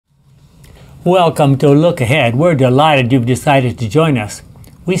Welcome to Look Ahead. We're delighted you've decided to join us.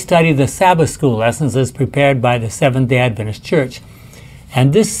 We study the Sabbath School lessons as prepared by the Seventh-day Adventist Church.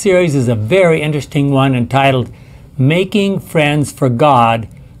 And this series is a very interesting one entitled Making Friends for God,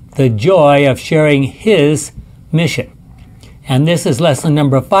 the Joy of Sharing His Mission. And this is lesson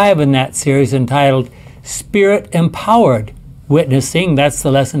number 5 in that series entitled Spirit Empowered Witnessing. That's the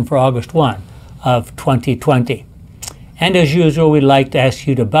lesson for August 1 of 2020. And as usual, we'd like to ask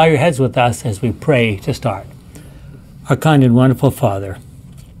you to bow your heads with us as we pray to start. Our kind and wonderful Father,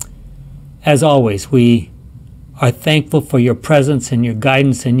 as always, we are thankful for your presence and your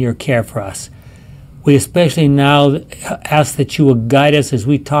guidance and your care for us. We especially now ask that you will guide us as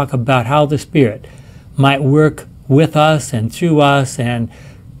we talk about how the Spirit might work with us and through us and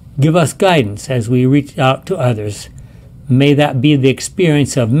give us guidance as we reach out to others. May that be the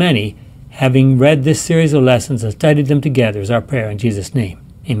experience of many having read this series of lessons and studied them together is our prayer in Jesus' name.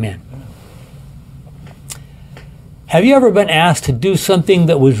 Amen. Have you ever been asked to do something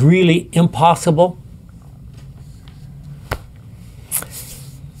that was really impossible?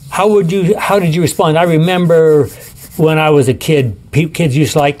 How did you respond? I remember when I was a kid, kids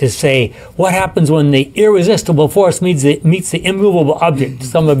used to like to say, what happens when the irresistible force meets the immovable object?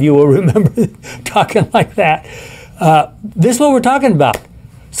 Some of you will remember talking like that. This is what we're talking about.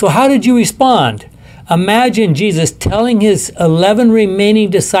 So how did you respond? Imagine Jesus telling his 11 remaining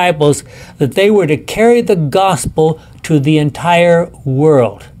disciples that they were to carry the gospel to the entire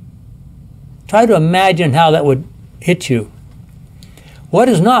world. Try to imagine how that would hit you. What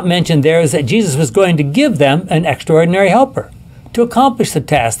is not mentioned there is that Jesus was going to give them an extraordinary helper to accomplish the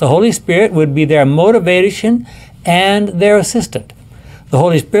task. The Holy Spirit would be their motivation and their assistant. The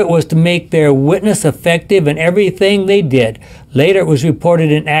Holy Spirit was to make their witness effective in everything they did. Later it was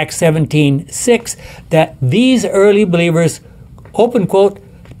reported in Acts 17:6 that these early believers, open quote,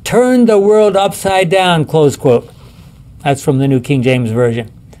 turned the world upside down, close quote. That's from the New King James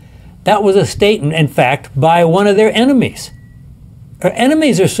Version. That was a statement, in fact, by one of their enemies. Their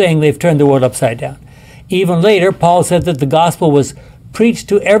enemies are saying they've turned the world upside down. Even later, Paul said that the gospel was preached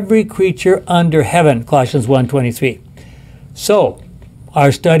to every creature under heaven, Colossians 1:23. So,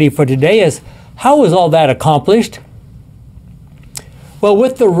 our study for today is, how was all that accomplished? Well,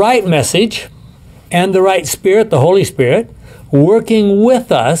 with the right message and the right Spirit, the Holy Spirit, working with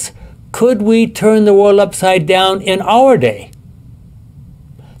us, could we turn the world upside down in our day?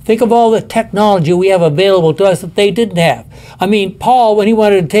 Think of all the technology we have available to us that they didn't have. I mean, Paul, when he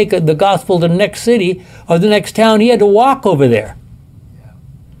wanted to take the gospel to the next city or the next town, he had to walk over there.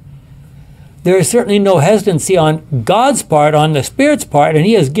 There is certainly no hesitancy on God's part, on the Spirit's part, and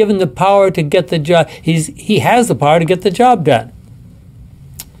he has given the power to get the job. He has the power to get the job done.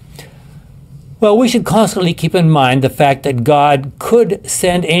 Well, we should constantly keep in mind the fact that God could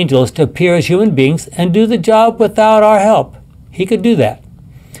send angels to appear as human beings and do the job without our help. He could do that.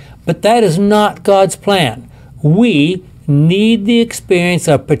 But that is not God's plan. We need the experience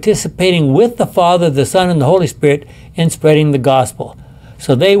of participating with the Father, the Son, and the Holy Spirit in spreading the gospel.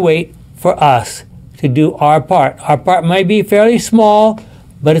 So they wait for us to do our part. Our part might be fairly small,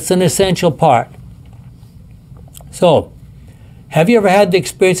 but it's an essential part. So, have you ever had the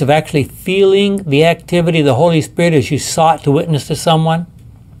experience of actually feeling the activity of the Holy Spirit as you sought to witness to someone?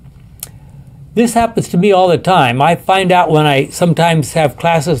 This happens to me all the time. I find out when I sometimes have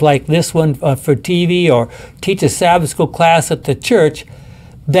classes like this one for TV or teach a Sabbath school class at the church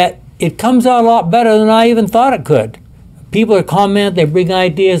that it comes out a lot better than I even thought it could. People are comment, they bring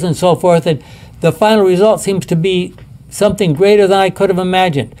ideas and so forth, and the final result seems to be something greater than I could have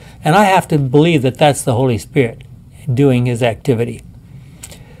imagined. And I have to believe that that's the Holy Spirit doing his activity.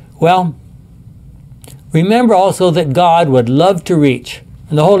 Well, remember also that God would love to reach,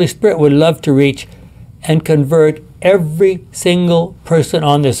 and the Holy Spirit would love to reach and convert every single person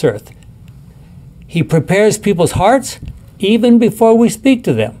on this earth. He prepares people's hearts even before we speak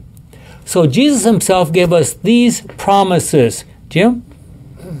to them. So Jesus himself gave us these promises. Jim?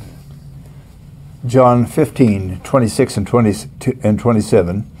 John 15:26 and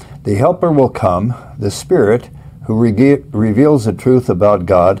 27. The Helper will come, the Spirit, who reveals the truth about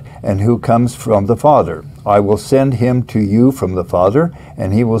God and who comes from the Father. I will send him to you from the Father,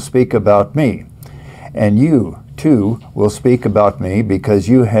 and he will speak about me. And you, too, will speak about me because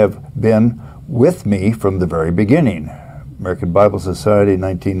you have been with me from the very beginning. American Bible Society,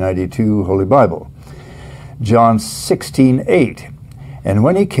 1992, Holy Bible. John 16:8. And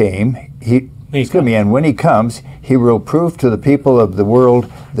when he comes, he will prove to the people of the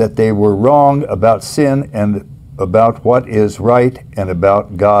world that they were wrong about sin and about what is right and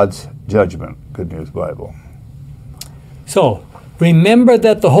about God's judgment. Good News Bible. So, Remember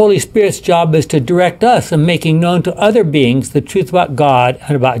that the Holy Spirit's job is to direct us in making known to other beings the truth about God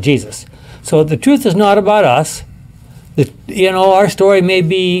and about Jesus. So the truth is not about us. Our story may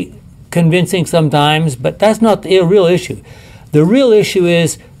be convincing sometimes, but that's not the real issue. The real issue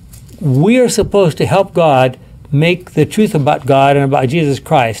is we are supposed to help God make the truth about God and about Jesus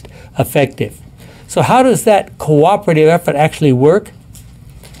Christ effective. So how does that cooperative effort actually work?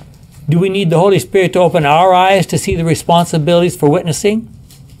 Do we need the Holy Spirit to open our eyes to see the responsibilities for witnessing?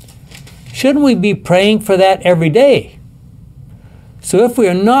 Shouldn't we be praying for that every day? So if we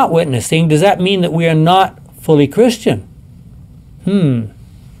are not witnessing, does that mean that we are not fully Christian?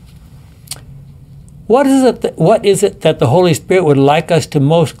 What is it that the Holy Spirit would like us to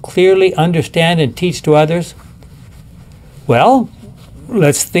most clearly understand and teach to others? Well,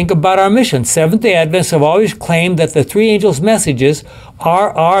 let's think about our mission. Seventh-day Adventists have always claimed that the three angels' messages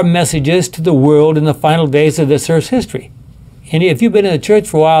are our messages to the world in the final days of this earth's history. And if you've been in the church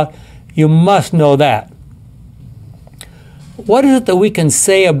for a while, you must know that. What is it that we can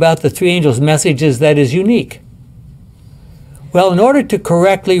say about the three angels' messages that is unique? Well, in order to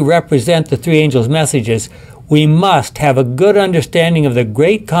correctly represent the three angels' messages, we must have a good understanding of the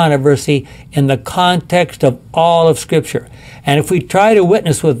great controversy in the context of all of Scripture. And if we try to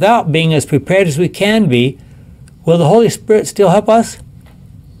witness without being as prepared as we can be, will the Holy Spirit still help us?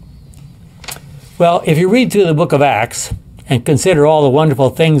 Well, if you read through the book of Acts and consider all the wonderful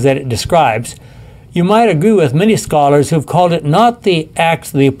things that it describes, you might agree with many scholars who've called it not the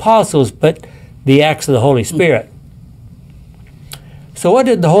Acts of the Apostles, but the Acts of the Holy Spirit. So what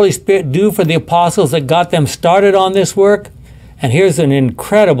did the Holy Spirit do for the apostles that got them started on this work? And here's an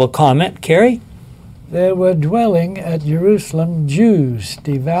incredible comment. Carrie? There were dwelling at Jerusalem Jews,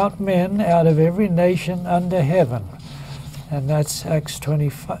 devout men out of every nation under heaven. And that's Acts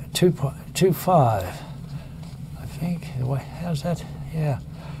 2:5. I think. How's that? Yeah.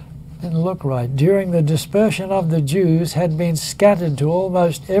 Didn't look right. During the dispersion of the Jews had been scattered to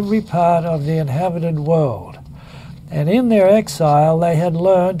almost every part of the inhabited world. And in their exile they had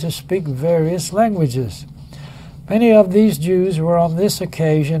learned to speak various languages. Many of these Jews were on this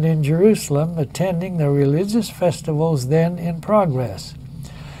occasion in Jerusalem attending the religious festivals then in progress.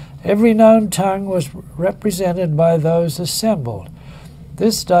 Every known tongue was represented by those assembled.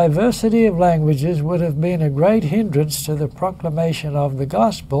 This diversity of languages would have been a great hindrance to the proclamation of the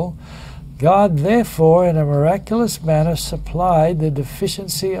gospel. God therefore in a miraculous manner supplied the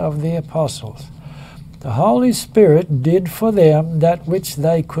deficiency of the apostles. The Holy Spirit did for them that which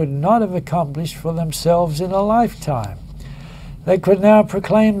they could not have accomplished for themselves in a lifetime. They could now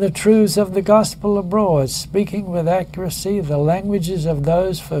proclaim the truths of the gospel abroad, speaking with accuracy the languages of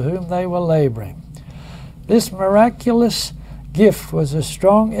those for whom they were laboring. This miraculous gift was a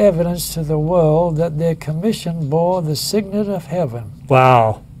strong evidence to the world that their commission bore the signet of heaven.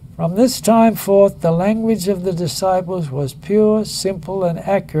 Wow. From this time forth, the language of the disciples was pure, simple, and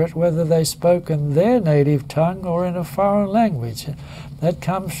accurate, whether they spoke in their native tongue or in a foreign language. That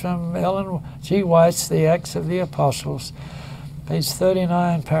comes from Ellen G. White's The Acts of the Apostles, page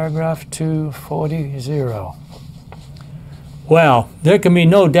 39, paragraph 240. Well, there can be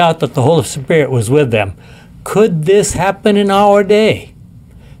no doubt that the Holy Spirit was with them. Could this happen in our day?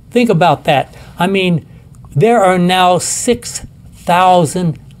 Think about that. I mean, there are now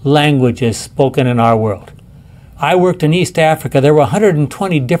 6,000 languages spoken in our world. I worked in East Africa. There were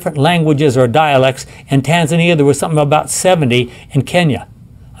 120 different languages or dialects. In Tanzania, there was something about 70 in Kenya.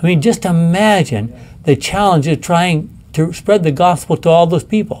 I mean, just imagine the challenge of trying to spread the gospel to all those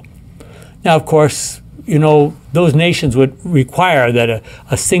people. Now, of course, those nations would require that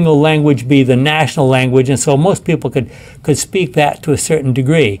a single language be the national language, and so most people could speak that to a certain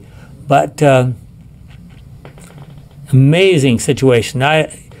degree. But amazing situation.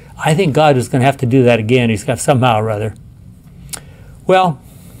 I think God is going to have to do that again. He's got somehow or other. Well,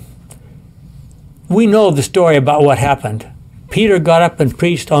 we know the story about what happened. Peter got up and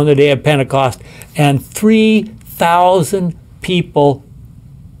preached on the day of Pentecost, and 3,000 people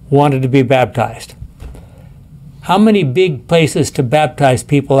wanted to be baptized. How many big places to baptize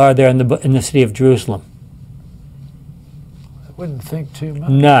people are there in the city of Jerusalem? I wouldn't think too much.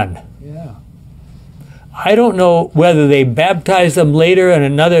 None. Yeah. I don't know whether they baptized them later in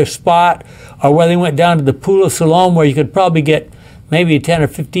another spot or whether they went down to the Pool of Siloam where you could probably get maybe 10 or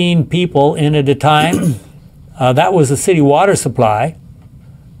 15 people in at a time. That was the city water supply.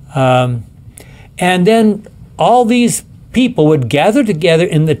 And then all these people would gather together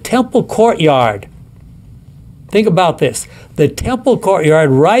in the temple courtyard. Think about this. The temple courtyard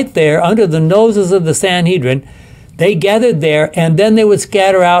right there under the noses of the Sanhedrin, they gathered there and then they would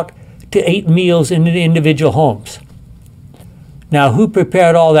scatter out to 8 meals in the individual homes. Now, who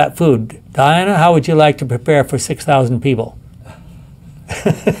prepared all that food? Diana, how would you like to prepare for 6,000 people?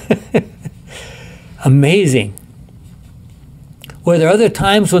 Amazing. Were there other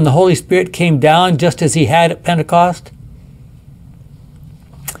times when the Holy Spirit came down just as he had at Pentecost?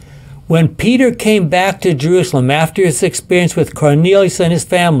 When Peter came back to Jerusalem after his experience with Cornelius and his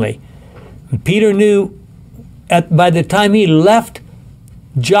family, Peter knew by the time he left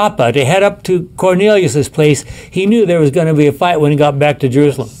Joppa to head up to Cornelius' place, he knew there was going to be a fight when he got back to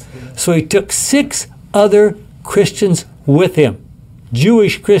Jerusalem. So he took 6 other Christians with him,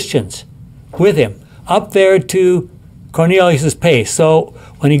 Jewish Christians with him, up there to Cornelius' place. So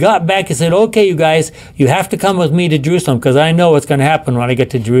when he got back, he said, okay, you guys, you have to come with me to Jerusalem because I know what's going to happen when I get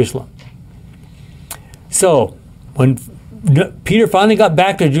to Jerusalem. So when Peter finally got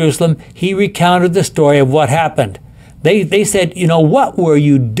back to Jerusalem, he recounted the story of what happened. They said, you know, what were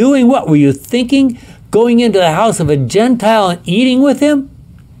you doing? What were you thinking? Going into the house of a Gentile and eating with him?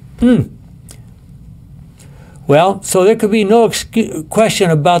 Well, so there could be no question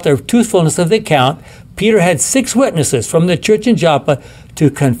about the truthfulness of the account. Peter had 6 witnesses from the church in Joppa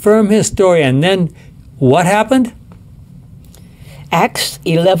to confirm his story. And then what happened? Acts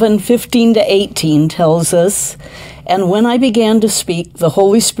 11:15-18 tells us, "And when I began to speak, the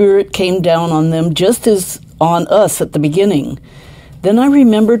Holy Spirit came down on them just as on us at the beginning. Then I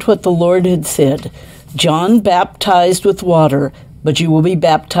remembered what the Lord had said, 'John baptized with water, but you will be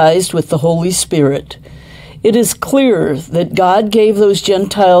baptized with the Holy Spirit.' It is clear that God gave those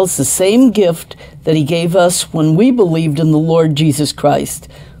Gentiles the same gift that he gave us when we believed in the Lord Jesus Christ.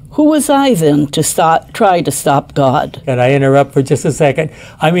 Who was I then to try to stop God?" Can I interrupt for just a second?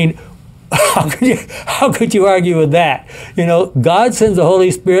 I mean, how could you argue with that? You know, God sends the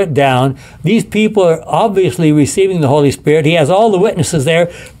Holy Spirit down. These people are obviously receiving the Holy Spirit. He has all the witnesses there.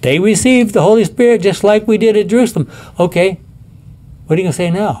 They received the Holy Spirit just like we did at Jerusalem. Okay, what are you going to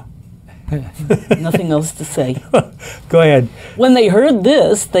say now? Nothing else to say. Go ahead. When they heard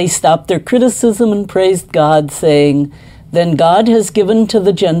this, they stopped their criticism and praised God, saying, "Then God has given to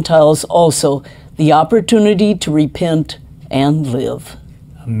the Gentiles also the opportunity to repent and live."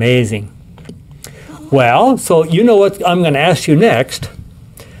 Amazing. Well, so you know what I'm going to ask you next.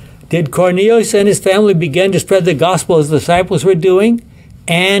 Did Cornelius and his family begin to spread the gospel as the disciples were doing?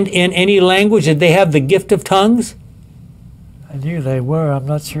 And in any language, did they have the gift of tongues? I knew they were. I'm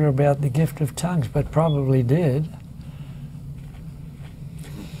not sure about the gift of tongues, but probably did.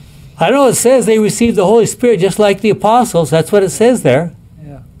 I know it says they received the Holy Spirit just like the apostles. That's what it says there.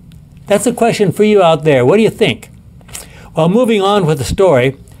 Yeah. That's a question for you out there. What do you think? Well, moving on with the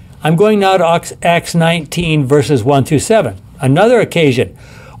story, I'm going now to Acts 19, verses 1-7. Another occasion.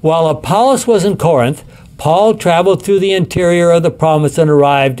 While Apollos was in Corinth, Paul traveled through the interior of the province and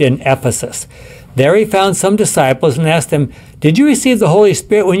arrived in Ephesus. There he found some disciples and asked them, "Did you receive the Holy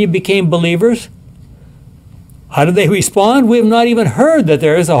Spirit when you became believers?" How did they respond? "We have not even heard that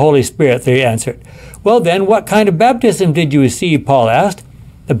there is a Holy Spirit," they answered. "Well then, what kind of baptism did you receive?" Paul asked.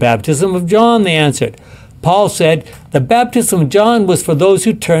 "The baptism of John," they answered. Paul said, "The baptism of John was for those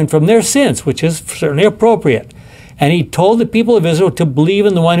who turned from their sins," which is certainly appropriate. And he told the people of Israel to believe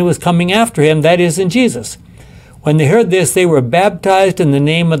in the one who was coming after him, that is, in Jesus. When they heard this, they were baptized in the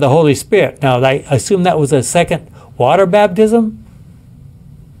name of the Holy Spirit. Now, I assume that was a second water baptism?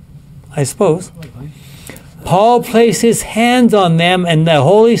 I suppose. Paul placed his hands on them, and the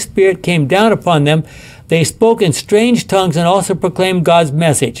Holy Spirit came down upon them. They spoke in strange tongues and also proclaimed God's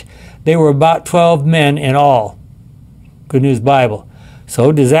message. They were about 12 men in all. Good News Bible.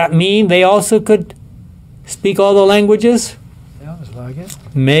 So does that mean they also could speak all the languages? Sounds like it.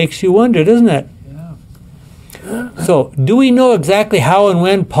 Makes you wonder, doesn't it? Yeah. So, do we know exactly how and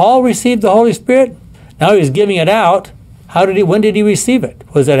when Paul received the Holy Spirit? Now he's giving it out. When did he receive it?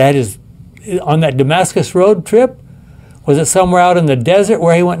 Was it on that Damascus Road trip? Was it somewhere out in the desert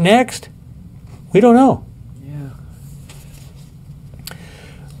where he went next? We don't know. Yeah.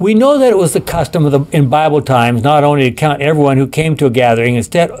 We know that it was the custom in Bible times not only to count everyone who came to a gathering.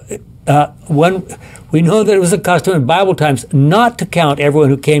 Instead, we know that it was a custom in Bible times not to count everyone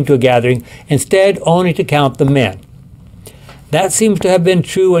who came to a gathering, instead only to count the men. That seems to have been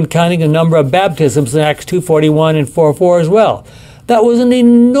true when counting the number of baptisms in Acts 2:41 and 4:4 as well. That was an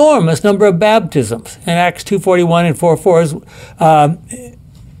enormous number of baptisms in Acts 2:41 and 4:4.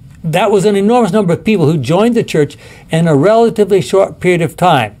 That was an enormous number of people who joined the church in a relatively short period of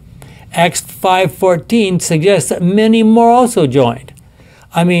time. Acts 5:14 suggests that many more also joined.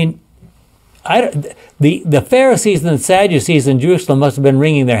 I mean, the Pharisees and the Sadducees in Jerusalem must have been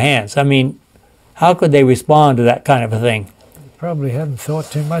wringing their hands. I mean, how could they respond to that kind of a thing? Probably hadn't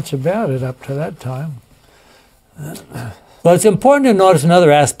thought too much about it up to that time. Well, it's important to notice another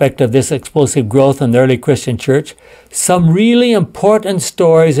aspect of this explosive growth in the early Christian church. Some really important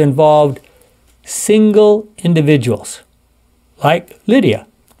stories involved single individuals, like Lydia,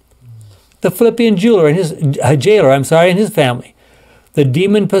 the Philippian jailer and his family, the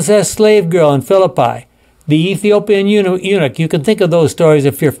demon-possessed slave girl in Philippi, the Ethiopian eunuch. You can think of those stories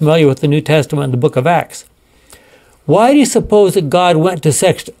if you're familiar with the New Testament and the book of Acts. Why do you suppose that God went to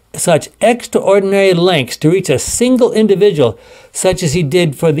such extraordinary lengths to reach a single individual such as he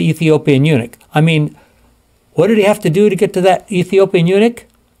did for the Ethiopian eunuch? I mean, what did he have to do to get to that Ethiopian eunuch?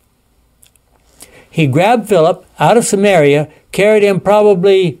 He grabbed Philip out of Samaria, carried him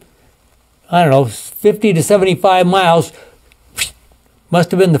probably, 50 to 75 miles,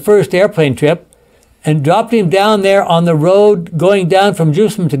 must have been the first airplane trip, and dropped him down there on the road going down from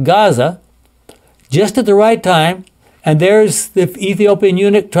Jerusalem to Gaza, just at the right time. And there's the Ethiopian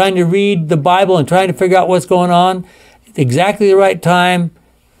eunuch trying to read the Bible and trying to figure out what's going on. Exactly the right time.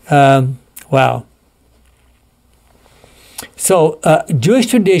 Wow. So Jewish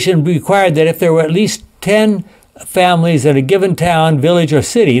tradition required that if there were at least 10 families in a given town, village, or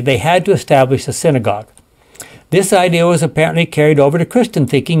city, they had to establish a synagogue. This idea was apparently carried over to Christian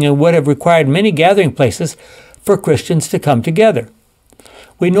thinking and would have required many gathering places for Christians to come together.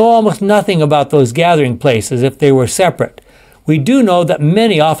 We know almost nothing about those gathering places if they were separate. We do know that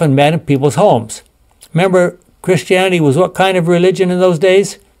many often met in people's homes. Remember, Christianity was what kind of religion in those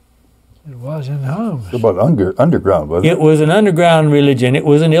days? It was in homes. It's about underground, wasn't it? It was an underground religion. It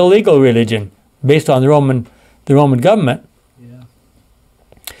was an illegal religion based on the Roman government. Yeah.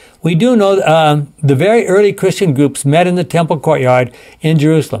 We do know the very early Christian groups met in the temple courtyard in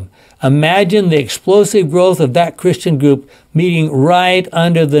Jerusalem. Imagine the explosive growth of that Christian group meeting right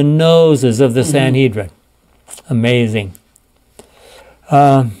under the noses of the Sanhedrin. Amazing.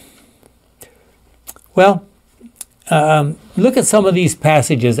 Look at some of these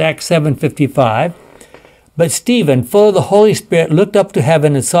passages. Acts 7:55. But Stephen, full of the Holy Spirit, looked up to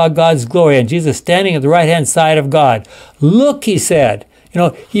heaven and saw God's glory and Jesus standing at the right-hand side of God. Look, he said.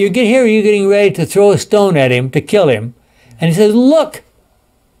 You get here, you're getting ready to throw a stone at him to kill him. And he says, look,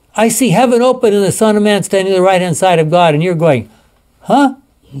 I see heaven open and the Son of Man standing at the right-hand side of God. And you're going, huh?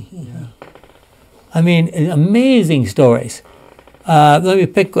 Yeah. I mean, amazing stories. Let me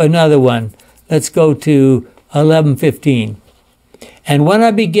pick another one. Let's go to 11:15. And when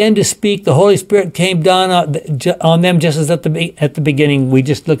I began to speak, the Holy Spirit came down on them just as at the beginning. We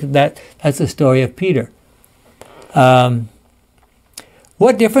just looked at that. That's the story of Peter.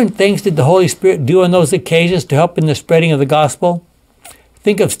 What different things did the Holy Spirit do on those occasions to help in the spreading of the gospel?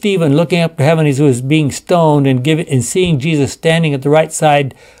 Think of Stephen looking up to heaven as he was being stoned and seeing Jesus standing at the right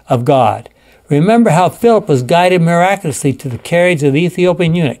side of God. Remember how Philip was guided miraculously to the carriage of the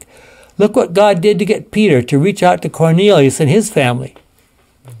Ethiopian eunuch. Look what God did to get Peter to reach out to Cornelius and his family.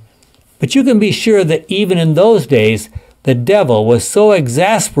 But you can be sure that even in those days, the devil was so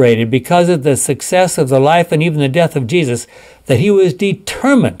exasperated because of the success of the life and even the death of Jesus that he was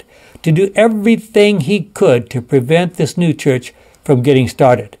determined to do everything he could to prevent this new church from getting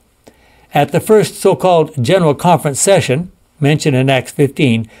started. At the first so-called General Conference session, mentioned in Acts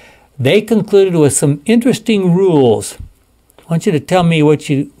 15, they concluded with some interesting rules. I want you to tell me what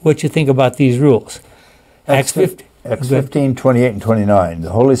you think about these rules. Acts 15, 28 and 29. The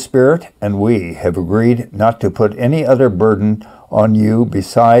Holy Spirit and we have agreed not to put any other burden on you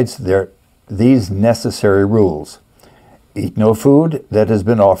besides these necessary rules. Eat no food that has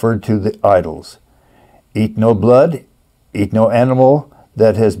been offered to the idols. Eat no blood. Eat no animal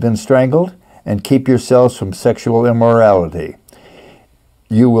that has been strangled, and keep yourselves from sexual immorality.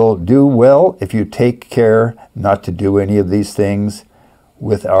 You will do well if you take care not to do any of these things.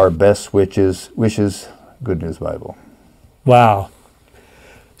 With our best wishes, Good News Bible. Wow.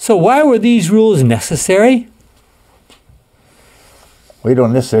 So why were these rules necessary? We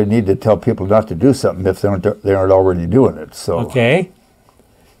don't necessarily need to tell people not to do something if they aren't already doing it. So. Okay.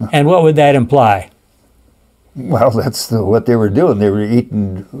 And what would that imply? Well, that's what they were doing. They were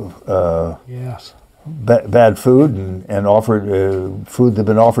eating Yes. bad food and offered food that had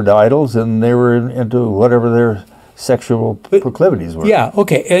been offered to idols, and they were into whatever their sexual proclivities were. Yeah,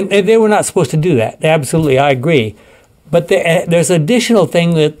 okay. And they were not supposed to do that. Absolutely, I agree. But there's an additional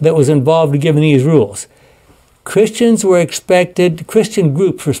thing that was involved in giving these rules. Christians were expected, Christian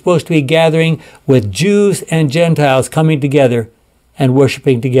groups were supposed to be gathering with Jews and Gentiles coming together and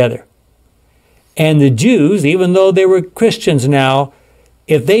worshiping together. And the Jews, even though they were Christians now,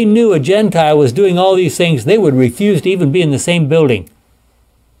 if they knew a Gentile was doing all these things, they would refuse to even be in the same building.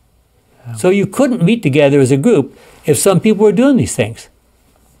 So you couldn't meet together as a group if some people were doing these things.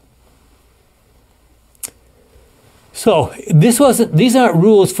 So these aren't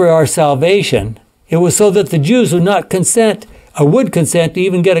rules for our salvation. It was so that the Jews would not consent or would consent to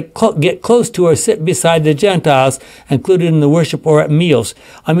even get close to or sit beside the Gentiles included in the worship or at meals.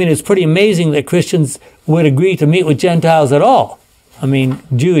 I mean, it's pretty amazing that Christians would agree to meet with Gentiles at all. I mean,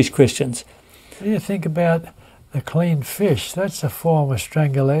 Jewish Christians. What do you think about the clean fish? That's a form of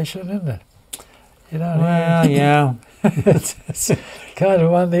strangulation, isn't it? You know. Well, yeah. It's kind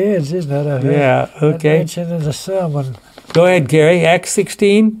of on the edge, isn't it? I heard Yeah, okay. that mentioned in the sermon. Go ahead, Gary. Acts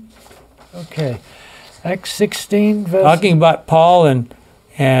 16. Okay. Acts 16, verse... Talking about Paul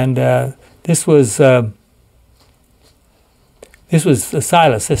and this was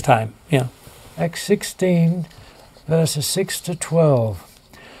Silas this time. Yeah. Acts 16, verses 6 to 12.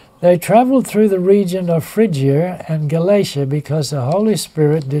 They traveled through the region of Phrygia and Galatia because the Holy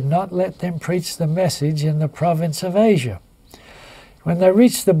Spirit did not let them preach the message in the province of Asia. When they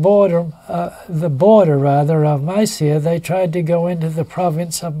reached the border of Mysia, they tried to go into the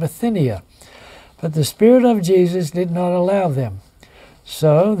province of Bithynia, but the Spirit of Jesus did not allow them.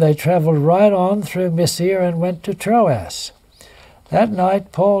 So they traveled right on through Mysia and went to Troas. That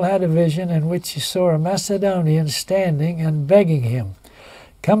night Paul had a vision in which he saw a Macedonian standing and begging him,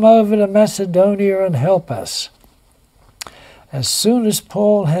 "Come over to Macedonia and help us." As soon as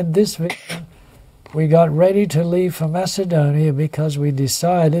Paul had this vision, we got ready to leave for Macedonia because we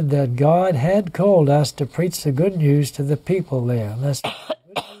decided that God had called us to preach the good news to the people there. And that's the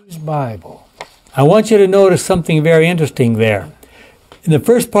Good News Bible. I want you to notice something very interesting there. In the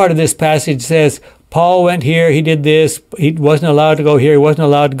first part of this passage says, Paul went here, he did this, he wasn't allowed to go here, he wasn't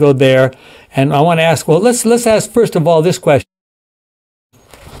allowed to go there. And I want to ask, well, let's ask first of all this question.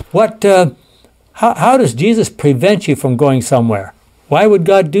 How does Jesus prevent you from going somewhere? Why would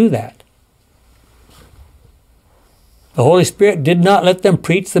God do that? The Holy Spirit did not let them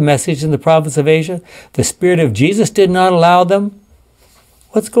preach the message in the province of Asia. The Spirit of Jesus did not allow them.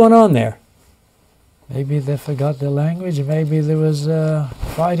 What's going on there? Maybe they forgot the language. Maybe there was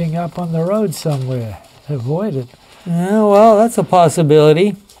fighting up on the road somewhere. Avoid it. Well, that's a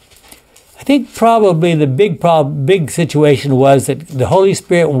possibility. I think probably the big situation was that the Holy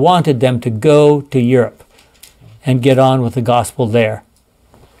Spirit wanted them to go to Europe and get on with the gospel there.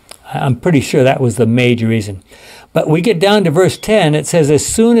 I'm pretty sure that was the major reason. But we get down to verse 10, it says, as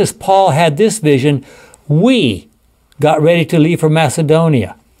soon as Paul had this vision, we got ready to leave for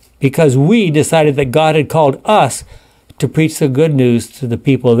Macedonia because we decided that God had called us to preach the good news to the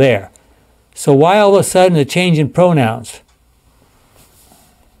people there. So why all of a sudden the change in pronouns?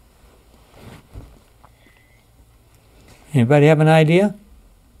 Anybody have an idea?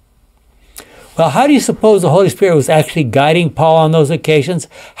 Well, how do you suppose the Holy Spirit was actually guiding Paul on those occasions?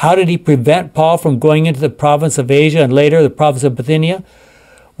 How did he prevent Paul from going into the province of Asia and later the province of Bithynia?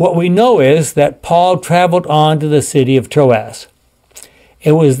 What we know is that Paul traveled on to the city of Troas.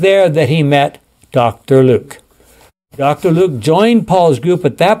 It was there that he met Dr. Luke. Dr. Luke joined Paul's group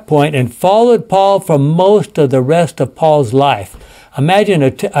at that point and followed Paul for most of the rest of Paul's life. Imagine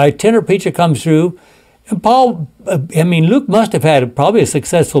a itinerant preacher comes through, and Luke must have had probably a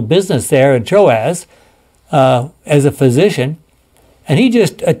successful business there in Troas as a physician, and he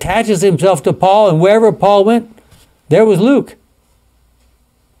just attaches himself to Paul, and wherever Paul went, there was Luke.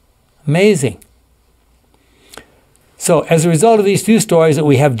 Amazing. So as a result of these two stories that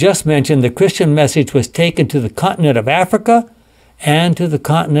we have just mentioned, the Christian message was taken to the continent of Africa and to the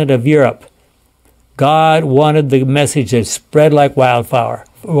continent of Europe. God wanted the message to spread like wildfire.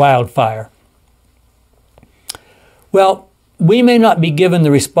 Well, we may not be given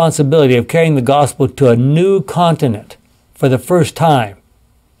the responsibility of carrying the gospel to a new continent for the first time.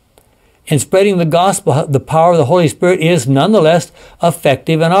 In spreading the gospel, the power of the Holy Spirit is nonetheless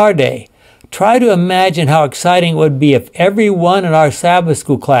effective in our day. Try to imagine how exciting it would be if everyone in our Sabbath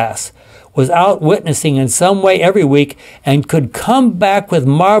school class was out witnessing in some way every week and could come back with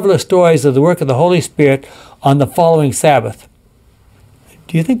marvelous stories of the work of the Holy Spirit on the following Sabbath.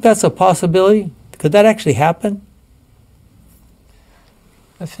 Do you think that's a possibility? Could that actually happen?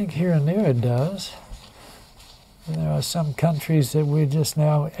 I think here and there it does. There are some countries that we're just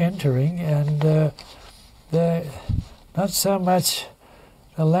now entering, and they're not so much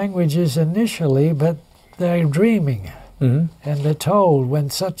the languages initially, but they're dreaming. Mm-hmm. And they're told, when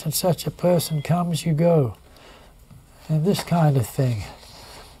such and such a person comes, you go. And this kind of thing.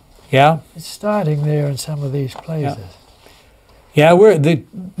 Yeah. It's starting there in some of these places. Yeah,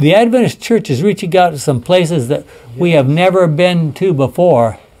 the Adventist Church is reaching out to some places that we have never been to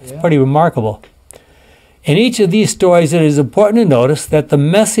before. It's pretty remarkable. In each of these stories, it is important to notice that the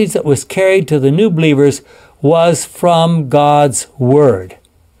message that was carried to the new believers was from God's Word.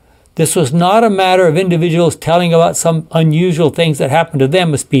 This was not a matter of individuals telling about some unusual things that happened to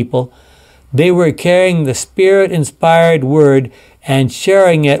them as people. They were carrying the Spirit-inspired word and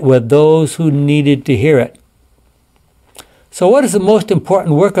sharing it with those who needed to hear it. So what is the most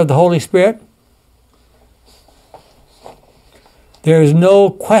important work of the Holy Spirit? There is no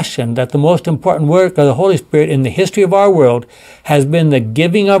question that the most important work of the Holy Spirit in the history of our world has been the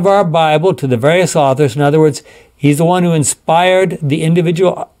giving of our Bible to the various authors. In other words, He's the one who inspired the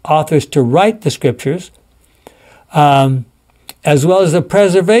individual authors to write the Scriptures, as well as the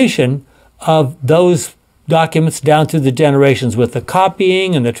preservation of those documents down through the generations, with the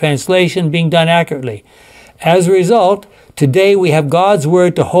copying and the translation being done accurately. As a result, today we have God's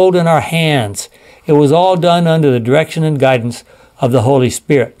Word to hold in our hands. It was all done under the direction and guidance of the Holy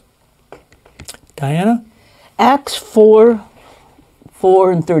Spirit. Diana? Acts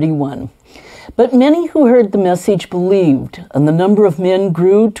 4:4 and 31. But many who heard the message believed, and the number of men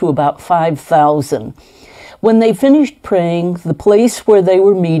grew to about 5,000. When they finished praying, the place where they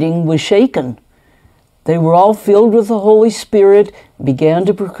were meeting was shaken. They were all filled with the Holy Spirit and began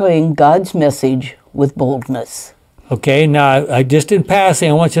to proclaim God's message with boldness. Okay, now, I just in passing,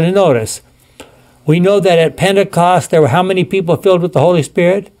 I want you to notice. We know that at Pentecost, there were how many people filled with the Holy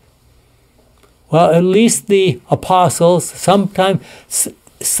Spirit? Well, at least the apostles. Sometimes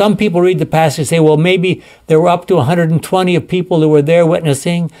some people read the passage and say, well, maybe there were up to 120 of people who were there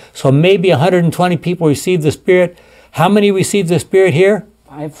witnessing, so maybe 120 people received the Spirit. How many received the Spirit here?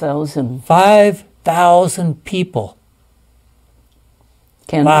 5,000. 5,000 people.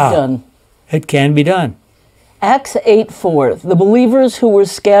 Can be done. It can be done. Acts 8:4. The believers who were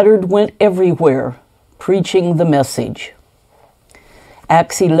scattered went everywhere, preaching the message.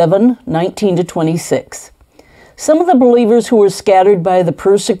 Acts 11:19 to 26. Some of the believers who were scattered by the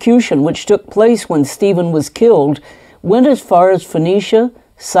persecution which took place when Stephen was killed went as far as Phoenicia,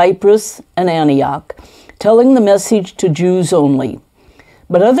 Cyprus, and Antioch, telling the message to Jews only.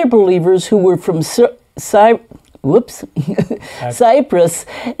 But other believers who were from Cyprus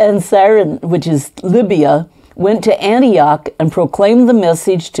and Cyrene, which is Libya, went to Antioch and proclaimed the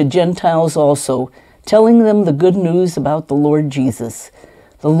message to Gentiles also, telling them the good news about the Lord Jesus.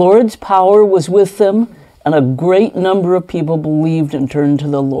 The Lord's power was with them, and a great number of people believed and turned to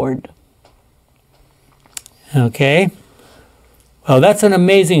the Lord. Okay. Well, that's an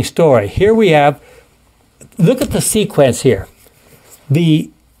amazing story. Here we have, look at the sequence here.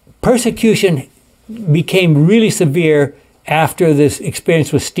 The persecution became really severe after this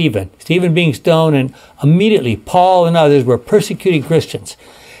experience with Stephen. Stephen being stoned, and immediately Paul and others were persecuting Christians.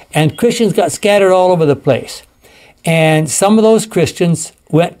 And Christians got scattered all over the place. And some of those Christians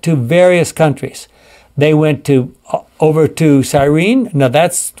went to various countries. They went over to Cyrene. Now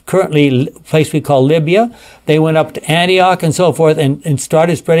that's currently a place we call Libya. They went up to Antioch and so forth and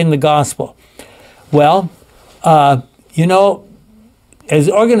started spreading the gospel. Well, as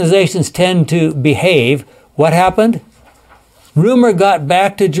organizations tend to behave, what happened? Rumor got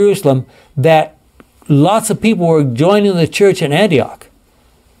back to Jerusalem that lots of people were joining the church in Antioch.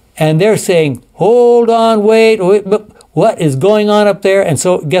 And they're saying, hold on, wait, what is going on up there? And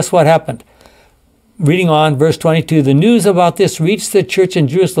so guess what happened? Reading on, verse 22, the news about this reached the church in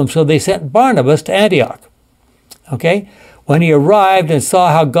Jerusalem, so they sent Barnabas to Antioch. Okay? When he arrived and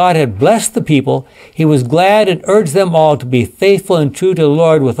saw how God had blessed the people, he was glad and urged them all to be faithful and true to the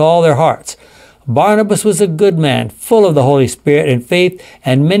Lord with all their hearts. Barnabas was a good man, full of the Holy Spirit and faith,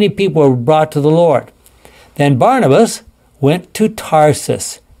 and many people were brought to the Lord. Then Barnabas went to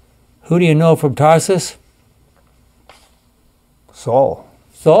Tarsus. Who do you know from Tarsus? Saul.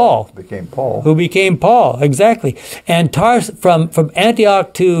 Became Paul. Who became Paul, exactly. And from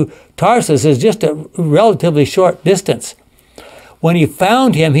Antioch to Tarsus is just a relatively short distance. When he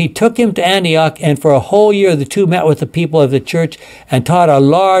found him, he took him to Antioch, and for a whole year the two met with the people of the church and taught a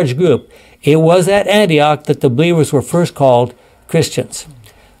large group. It was at Antioch that the believers were first called Christians.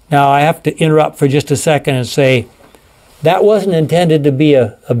 Now, I have to interrupt for just a second and say, that wasn't intended to be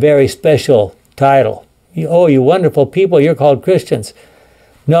a very special title. Oh, you wonderful people, you're called Christians.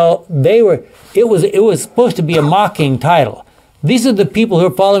 No, it was supposed to be a mocking title. These are the people who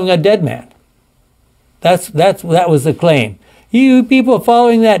are following a dead man. That was the claim. You people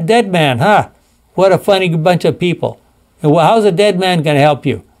following that dead man, huh? What a funny bunch of people. And how's a dead man going to help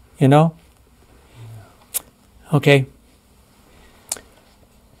you? Okay.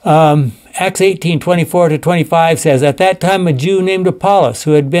 Acts 18:24 to 25 says, at that time a Jew named Apollos,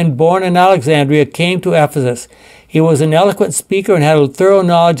 who had been born in Alexandria, came to Ephesus. He was an eloquent speaker and had a thorough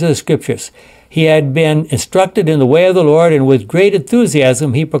knowledge of the Scriptures. He had been instructed in the way of the Lord, and with great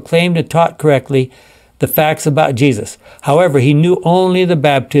enthusiasm he proclaimed and taught correctly the facts about Jesus. However, he knew only the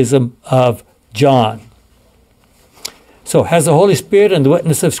baptism of John. So, has the Holy Spirit and the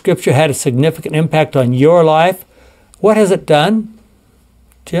witness of Scripture had a significant impact on your life? What has it done,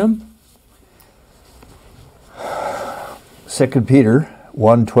 Jim? 2 Peter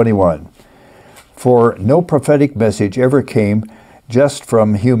 1:21. For no prophetic message ever came just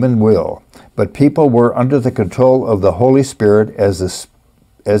from human will, but people were under the control of the Holy Spirit as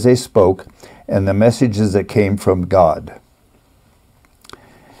they spoke, and the messages that came from God.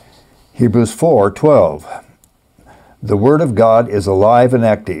 Hebrews 4:12. The Word of God is alive and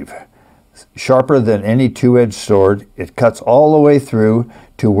active, sharper than any two-edged sword. It cuts all the way through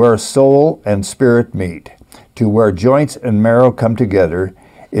to where soul and spirit meet, to where joints and marrow come together.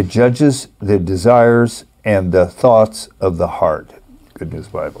 It judges the desires and the thoughts of the heart. Good News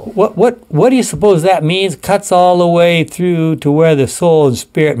Bible. What do you suppose that means? Cuts all the way through to where the soul and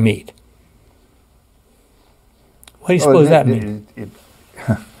spirit meet. What do you suppose that means?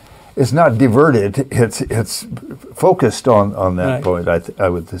 It's not diverted. It's focused on that Right. point. I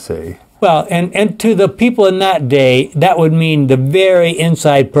would say. Well, and to the people in that day, that would mean the very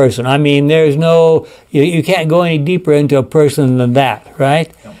inside person. I mean, there's no, you can't go any deeper into a person than that,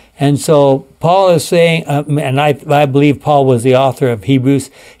 right? Yep. And so Paul is saying, and I believe Paul was the author of Hebrews.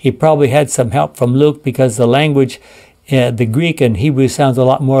 He probably had some help from Luke because the language, the Greek in Hebrew sounds a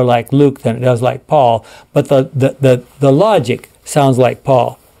lot more like Luke than it does like Paul. But the logic sounds like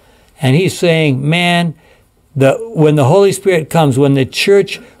Paul. And he's saying, man, when the Holy Spirit comes, when the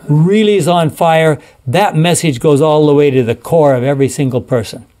church really is on fire, that message goes all the way to the core of every single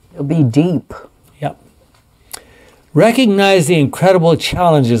person. It'll be deep. Yep. Recognize the incredible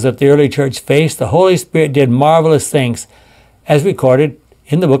challenges that the early church faced. The Holy Spirit did marvelous things, as recorded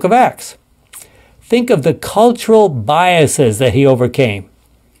in the book of Acts. Think of the cultural biases that he overcame.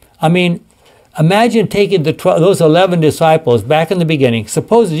 I mean, imagine taking those 11 disciples back in the beginning.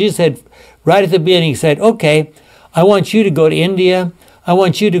 Suppose Jesus had, right at the beginning, he said, okay, I want you to go to India. I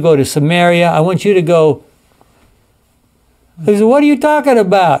want you to go to Samaria. I want you to go. They said, what are you talking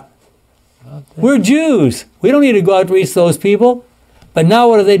about? We're Jews. We don't need to go out to reach those people. But now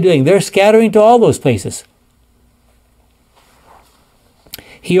what are they doing? They're scattering to all those places.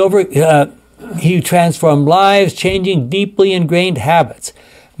 He transformed lives, changing deeply ingrained habits.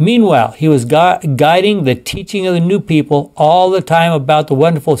 Meanwhile, he was guiding the teaching of the new people all the time about the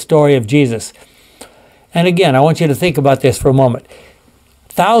wonderful story of Jesus. And again, I want you to think about this for a moment.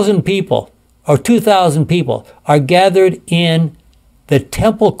 1,000 people or 2,000 people are gathered in the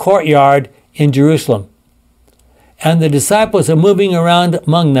temple courtyard in Jerusalem. And the disciples are moving around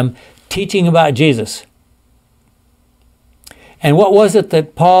among them, teaching about Jesus. And what was it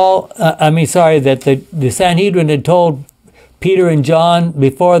that that the Sanhedrin had told Peter and John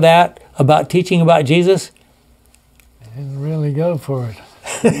before that about teaching about Jesus? They didn't really go for it.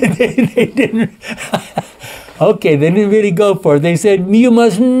 They didn't. Okay, they didn't really go for it. They said, you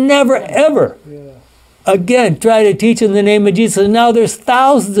must never, ever again try to teach in the name of Jesus. And now there's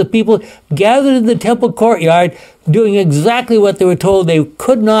thousands of people gathered in the temple courtyard doing exactly what they were told they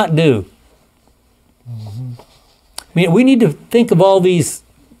could not do. Mm-hmm. I mean, we need to think of all these,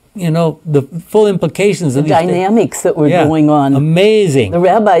 the full implications of The these dynamics that were going on. Amazing. The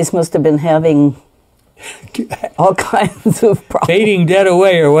rabbis must have been having all kinds of problems. Fading dead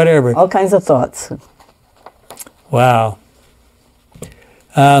away or whatever. All kinds of thoughts. Wow.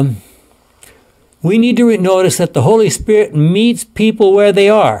 We need to notice that the Holy Spirit meets people where they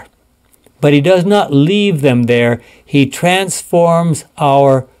are, but he does not leave them there. He transforms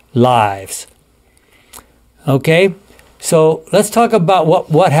our lives. Okay? So let's talk about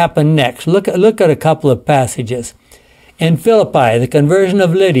what happened next. Look at a couple of passages. In Philippi, the conversion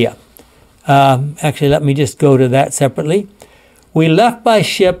of Lydia. Actually, let me just go to that separately. We left by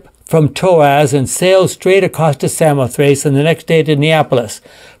ship from Troas and sailed straight across to Samothrace and the next day to Neapolis.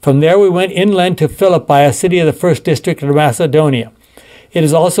 From there we went inland to Philippi, a city of the first district of Macedonia. It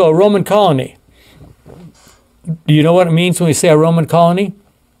is also a Roman colony. Do you know what it means when we say a Roman colony?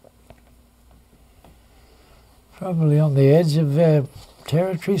 Probably on the edge of their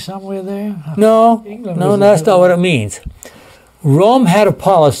territory somewhere there. No, England no, was that's not what it means. Rome had a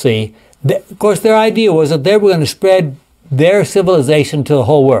policy. Of course, their idea was that they were going to spread their civilization to the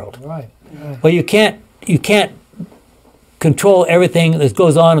whole world. Right. Well, you can't control everything that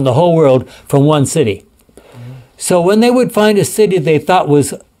goes on in the whole world from one city. Mm-hmm. So when they would find a city they thought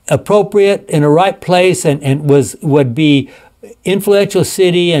was appropriate in a right place and would be influential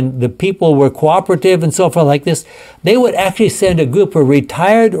city and the people were cooperative and so forth like this, they would actually send a group of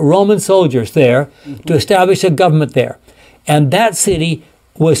retired Roman soldiers there to establish a government there. And that city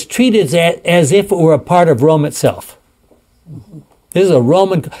was treated as if it were a part of Rome itself. This is a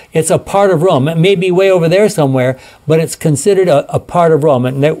Roman, it's a part of Rome. It may be way over there somewhere, but it's considered a part of Rome.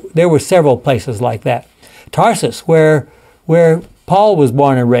 And there were several places like that. Tarsus, where Paul was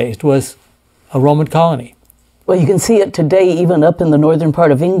born and raised, was a Roman colony. Well, you can see it today even up in the northern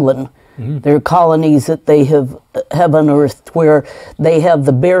part of England. There are colonies that they have unearthed where they have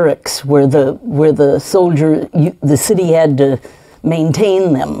the barracks where the soldier, the city had to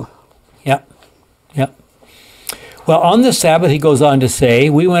maintain them. Yep. Well, on the Sabbath, he goes on to say,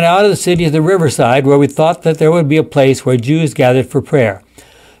 we went out of the city to the riverside where we thought that there would be a place where Jews gathered for prayer.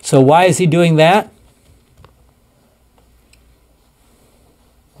 So why is he doing that?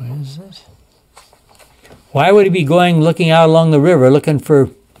 Where is this? Why would he be looking out along the river looking for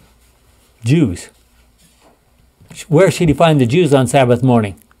Jews? Where should he find the Jews on Sabbath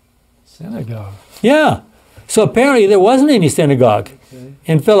morning? Synagogue. Yeah. So apparently there wasn't any synagogue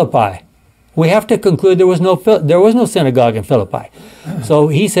in Philippi. We have to conclude there was no synagogue in Philippi. So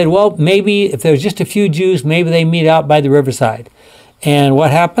he said, well, maybe if there's just a few Jews, maybe they meet out by the riverside. And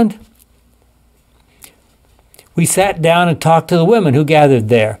what happened? We sat down and talked to the women who gathered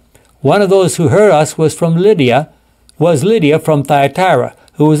there. One of those who heard us was Lydia from Thyatira,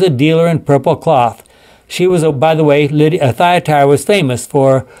 who was a dealer in purple cloth. She was, by the way, Thyatira was famous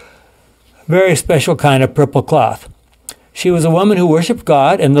for a very special kind of purple cloth. She was a woman who worshiped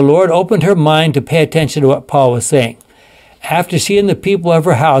God, and the Lord opened her mind to pay attention to what Paul was saying. After she and the people of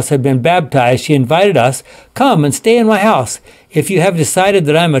her house had been baptized, she invited us, come and stay in my house, if you have decided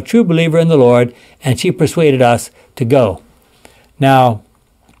that I am a true believer in the Lord, and she persuaded us to go. Now,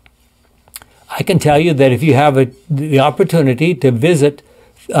 I can tell you that if you have the opportunity to visit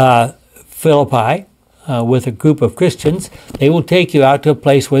Philippi with a group of Christians, they will take you out to a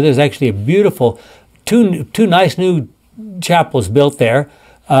place where there's actually a beautiful, two nice new chapels built there.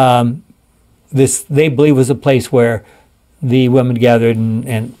 This, they believe, was a place where the women gathered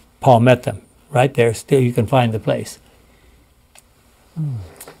and Paul met them. Right there, still you can find the place.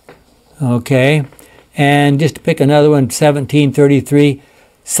 Okay, and just to pick another one, 1733,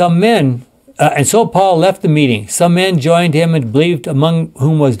 some men, and so Paul left the meeting. Some men joined him and believed, among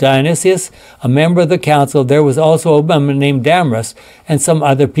whom was Dionysius, a member of the council. There was also a woman named Damaris and some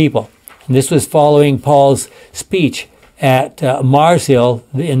other people. And this was following Paul's speech at Mars Hill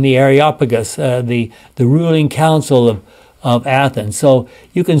in the Areopagus, the ruling council of Athens. So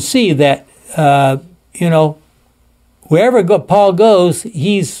you can see that, wherever Paul goes,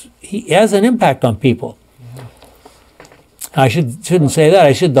 he has an impact on people. I shouldn't say that.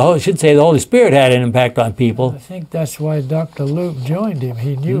 I should say the Holy Spirit had an impact on people. I think that's why Dr. Luke joined him.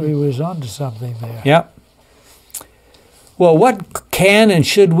 He knew he was onto something there. Yep. Well, what can and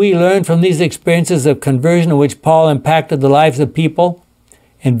should we learn from these experiences of conversion in which Paul impacted the lives of people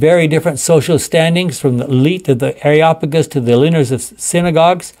in very different social standings, from the elite to the Areopagus to the leaders of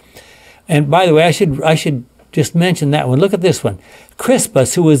synagogues? And by the way, I should just mention that one. Look at this one.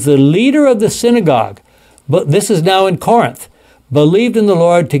 Crispus, who was the leader of the synagogue, but this is now in Corinth, believed in the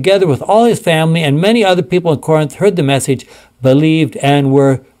Lord together with all his family, and many other people in Corinth heard the message, believed, and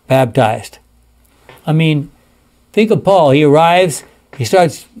were baptized. I mean, think of Paul. He arrives, he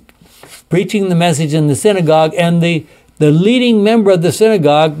starts preaching the message in the synagogue, and the leading member of the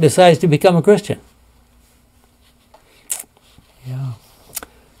synagogue decides to become a Christian. Yeah.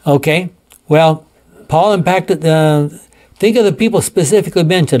 Okay, well, Paul impacted think of the people specifically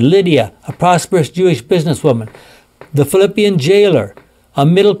mentioned: Lydia, a prosperous Jewish businesswoman; the Philippian jailer, a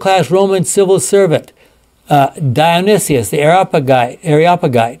middle-class Roman civil servant; Dionysius, the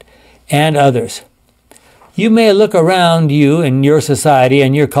Areopagite, and others. You may look around you in your society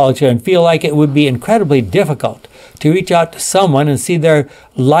and your culture and feel like it would be incredibly difficult to reach out to someone and see their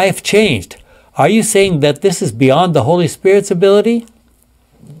life changed. Are you saying that this is beyond the Holy Spirit's ability?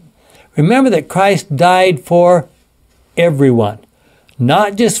 Remember that Christ died for everyone,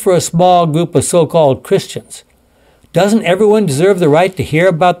 not just for a small group of so-called Christians. Doesn't everyone deserve the right to hear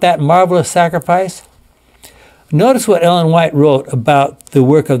about that marvelous sacrifice? Notice what Ellen White wrote about the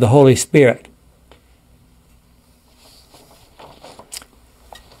work of the Holy Spirit.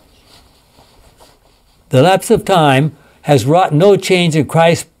 The lapse of time has wrought no change in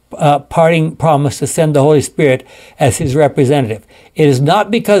Christ's parting promise to send the Holy Spirit as his representative. It is not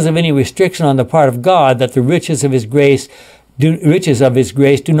because of any restriction on the part of God that the riches of his grace do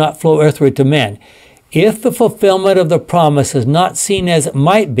not flow earthward to men. If the fulfillment of the promise is not seen as it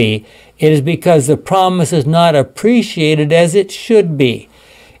might be, it is because the promise is not appreciated as it should be.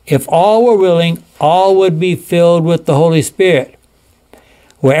 If all were willing, all would be filled with the Holy Spirit.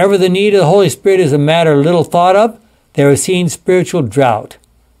 Wherever the need of the Holy Spirit is a matter little thought of, there is seen spiritual drought.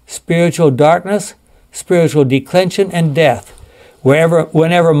 spiritual darkness, spiritual declension, and death.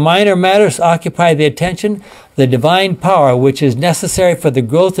 Whenever minor matters occupy the attention, the divine power which is necessary for the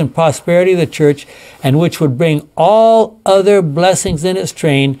growth and prosperity of the church and which would bring all other blessings in its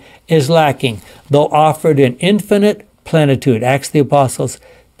train is lacking, though offered in infinite plenitude. Acts of the Apostles,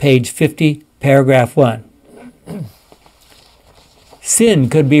 page 50, paragraph 1. Sin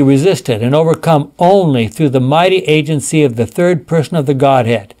could be resisted and overcome only through the mighty agency of the third person of the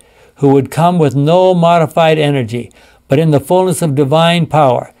Godhead, who would come with no modified energy, but in the fullness of divine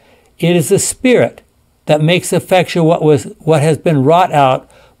power. It is the Spirit that makes effectual what has been wrought out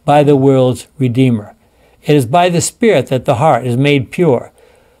by the world's Redeemer. It is by the Spirit that the heart is made pure.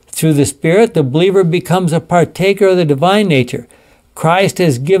 Through the Spirit, the believer becomes a partaker of the divine nature. Christ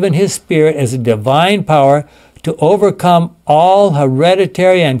has given his Spirit as a divine power to overcome all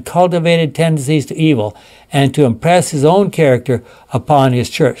hereditary and cultivated tendencies to evil and to impress his own character upon his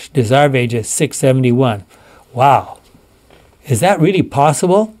church. Desire of Ages 671. Wow. Is that really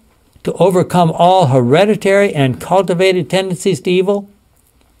possible? To overcome all hereditary and cultivated tendencies to evil?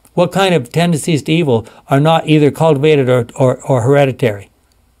 What kind of tendencies to evil are not either cultivated or hereditary?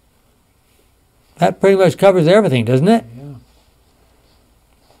 That pretty much covers everything, doesn't it? Yeah.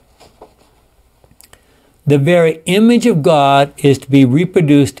 The very image of God is to be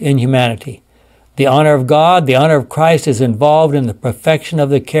reproduced in humanity. The honor of God, the honor of Christ is involved in the perfection of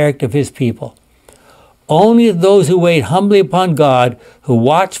the character of his people. Only those who wait humbly upon God, who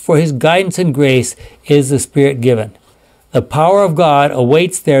watch for his guidance and grace, is the Spirit given. The power of God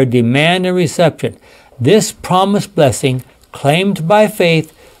awaits their demand and reception. This promised blessing, claimed by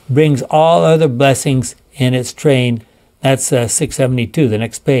faith, brings all other blessings in its train. That's 672, the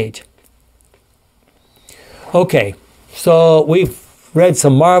next page. Okay, so we've read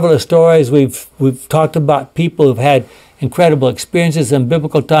some marvelous stories. We've talked about people who've had incredible experiences in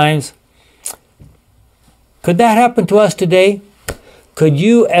biblical times. Could that happen to us today? Could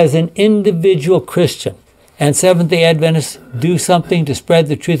you, as an individual Christian and Seventh-day Adventist, do something to spread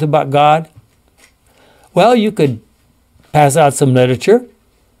the truth about God? Well, you could pass out some literature.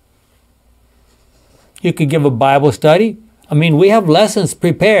 You could give a Bible study. I mean, we have lessons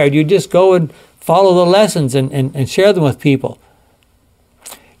prepared. You just go and follow the lessons and share them with people.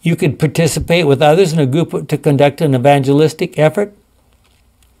 You could participate with others in a group to conduct an evangelistic effort.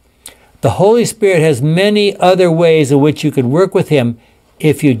 The Holy Spirit has many other ways in which you could work with him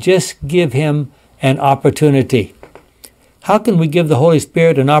if you just give him an opportunity. How can we give the Holy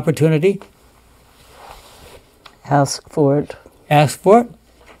Spirit an opportunity? Ask for it. Ask for it?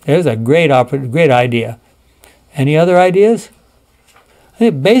 There's a great idea. Any other ideas? I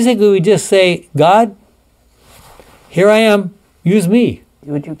think basically we just say, God, here I am. Use me.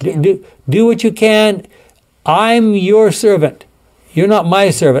 Do what you can. Do what you can. I'm your servant. You're not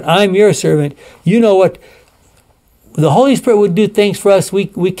my servant. I'm your servant. You know what? The Holy Spirit would do things for us we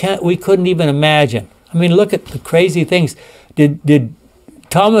couldn't even imagine. I mean, look at the crazy things. Did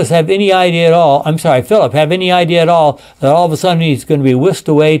Thomas have any idea at all? I'm sorry, Philip have any idea at all that all of a sudden he's going to be whisked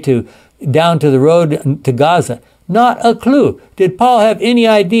away down to the road to Gaza? Not a clue. Did Paul have any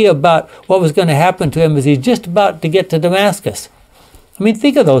idea about what was going to happen to him as he's just about to get to Damascus? I mean,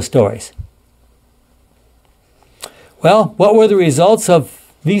 think of those stories. Well, what were the results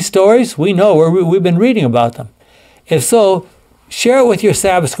of these stories? We know. We've been reading about them. If so, share it with your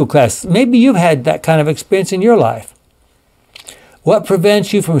Sabbath school class. Maybe you've had that kind of experience in your life. What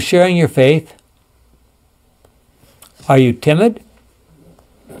prevents you from sharing your faith? Are you timid?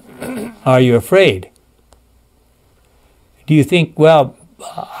 Are you afraid? Do you think, well,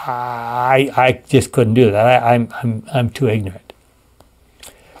 I just couldn't do that. I'm too ignorant.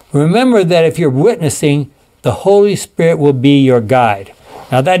 Remember that if you're witnessing, the Holy Spirit will be your guide.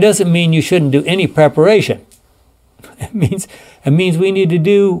 Now, that doesn't mean you shouldn't do any preparation. It means we need to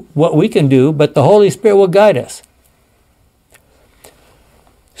do what we can do, but the Holy Spirit will guide us.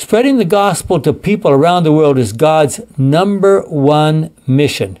 Spreading the gospel to people around the world is God's #1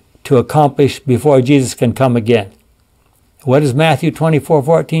 mission to accomplish before Jesus can come again. What does Matthew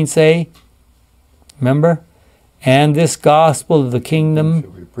 24:14 say? Remember? And this gospel of the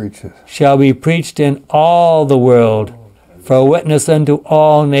kingdom shall be preached in all the world for a witness unto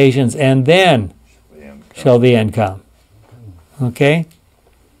all nations, and then shall the end come. Okay?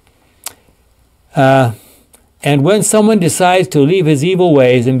 And when someone decides to leave his evil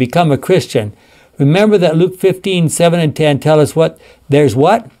ways and become a Christian, remember that Luke 15:7 and 10 tell us what? There's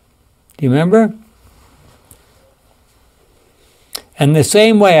what? Do you remember? And the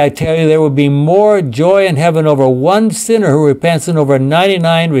same way, I tell you, there will be more joy in heaven over one sinner who repents than over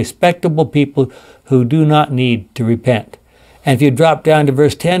 99 respectable people who do not need to repent. And if you drop down to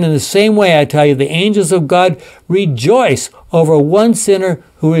verse 10, in the same way, I tell you, the angels of God rejoice over one sinner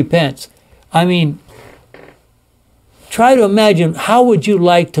who repents. I mean, try to imagine, how would you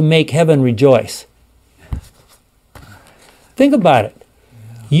like to make heaven rejoice? Think about it.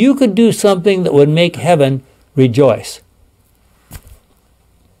 You could do something that would make heaven rejoice.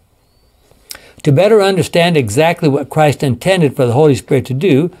 To better understand exactly what Christ intended for the Holy Spirit to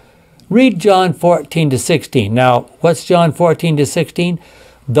do, read John 14 to 16. Now, what's John 14 to 16?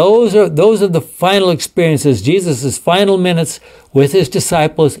 Those are the final experiences, Jesus' final minutes with his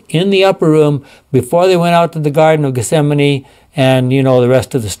disciples in the upper room before they went out to the Garden of Gethsemane, and you know the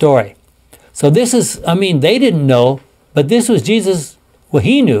rest of the story. So this is, I mean, they didn't know, but this was Jesus, well,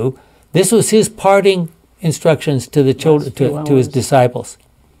 he knew. This was his parting instructions to the children, to his disciples.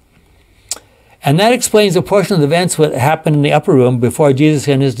 And that explains a portion of the events that happened in the upper room before Jesus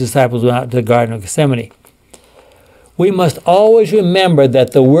and his disciples went out to the Garden of Gethsemane. We must always remember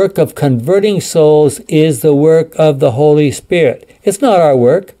that the work of converting souls is the work of the Holy Spirit. It's not our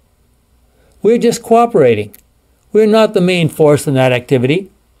work. We're just cooperating. We're not the main force in that activity.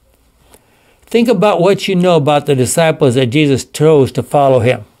 Think about what you know about the disciples that Jesus chose to follow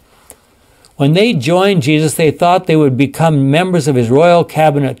him. When they joined Jesus, they thought they would become members of his royal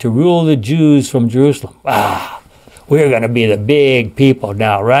cabinet to rule the Jews from Jerusalem. We're going to be the big people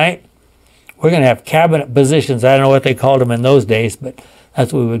now, right? We're going to have cabinet positions. I don't know what they called them in those days, but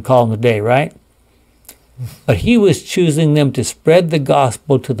that's what we would call them today, right? But he was choosing them to spread the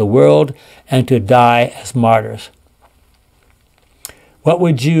gospel to the world and to die as martyrs. What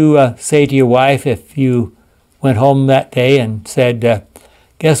would you say to your wife if you went home that day and said,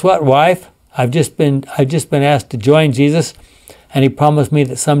 guess what, wife? I've just been asked to join Jesus, and he promised me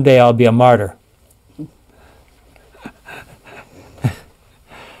that someday I'll be a martyr.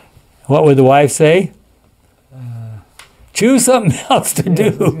 What would the wife say? Choose something else to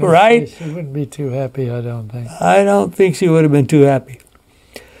do, right? She wouldn't be too happy, I don't think. I don't think she would have been too happy.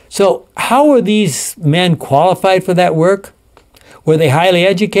 So how were these men qualified for that work? Were they highly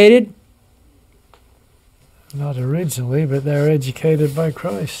educated? Not originally, but they're educated by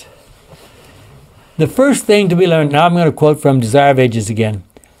Christ. The first thing to be learned, now I'm going to quote from Desire of Ages again.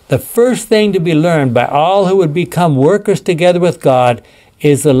 The first thing to be learned by all who would become workers together with God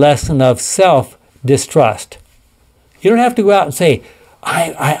is the lesson of self-distrust. You don't have to go out and say,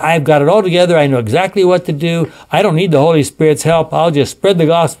 I've got it all together, I know exactly what to do, I don't need the Holy Spirit's help, I'll just spread the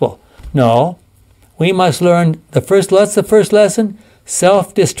gospel. No, we must learn what's the first lesson?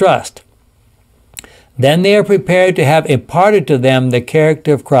 Self-distrust. Then they are prepared to have imparted to them the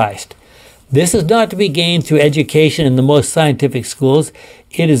character of Christ. This is not to be gained through education in the most scientific schools.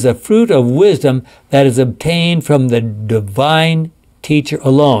 It is a fruit of wisdom that is obtained from the divine teacher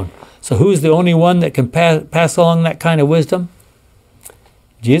alone. So who's the only one that can pass along that kind of wisdom?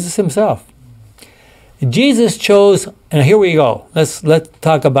 Jesus himself. Jesus chose, and here we go. Let's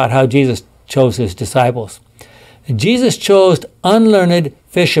talk about how Jesus chose his disciples. Jesus chose unlearned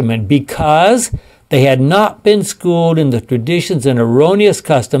fishermen because they had not been schooled in the traditions and erroneous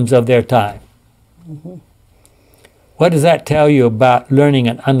customs of their time. Mm-hmm. What does that tell you about learning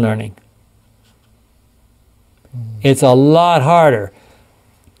and unlearning? It's a lot harder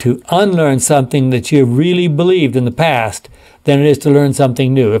to unlearn something that you really believed in the past than it is to learn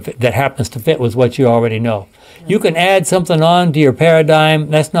something new that happens to fit with what you already know. You can add something on to your paradigm,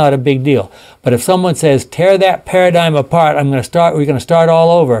 that's not a big deal. But if someone says, tear that paradigm apart, we're going to start all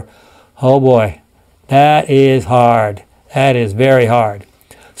over, oh boy. That is hard. That is very hard.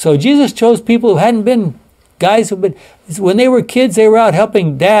 So Jesus chose people who hadn't been, when they were kids, they were out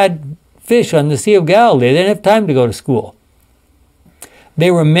helping Dad fish on the Sea of Galilee. They didn't have time to go to school. They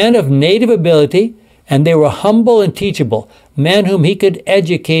were men of native ability, and they were humble and teachable, men whom he could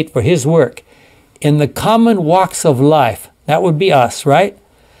educate for his work. In the common walks of life, that would be us, right?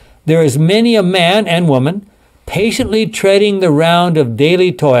 There is many a man and woman patiently treading the round of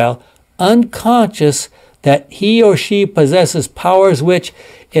daily toil, unconscious that he or she possesses powers which,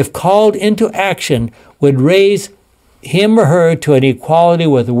 if called into action, would raise him or her to an equality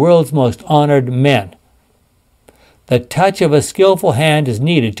with the world's most honored men. The touch of a skillful hand is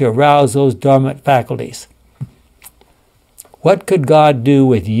needed to arouse those dormant faculties. What could God do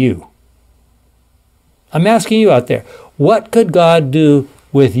with you? I'm asking you out there, what could God do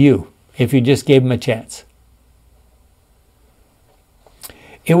with you if you just gave him a chance?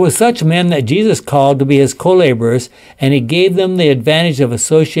 It was such men that Jesus called to be his co-laborers, and he gave them the advantage of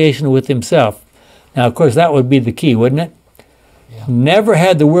association with himself. Now, of course, that would be the key, wouldn't it? Yeah. Never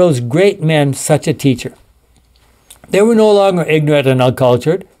had the world's great men such a teacher. They were no longer ignorant and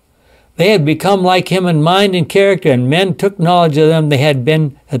uncultured. They had become like him in mind and character, and men took knowledge of them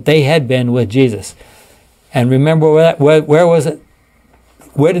that they had been with Jesus. And remember where was it?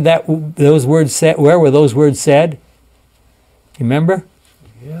 Where did those words said? Where were those words said? You remember?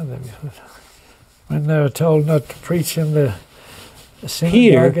 Yeah, when they were told not to preach in the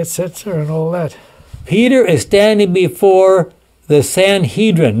synagogue, etc., and all that. Peter is standing before the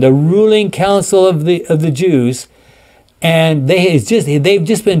Sanhedrin, the ruling council of the Jews, and they've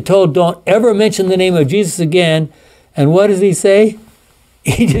just been told, don't ever mention the name of Jesus again. And what does he say?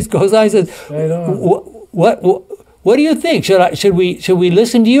 He just goes on and says, what do you think? Should we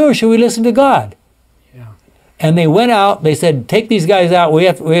listen to you, or should we listen to God? Yeah. And they went out. They said, take these guys out.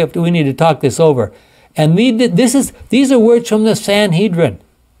 We need to talk this over. And these are words from the Sanhedrin.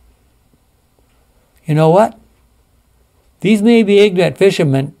 You know what? These may be ignorant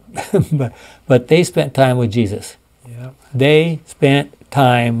fishermen, but they spent time with Jesus. Yeah. They spent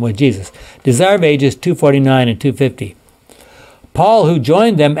time with Jesus. Desire of Ages 249 and 250. Paul, who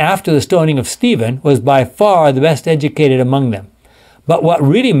joined them after the stoning of Stephen, was by far the best educated among them. But what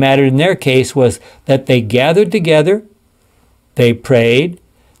really mattered in their case was that they gathered together, they prayed,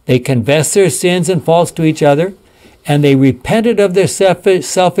 they confessed their sins and faults to each other, and they repented of their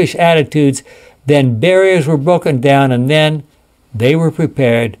selfish attitudes. Then barriers were broken down, and then they were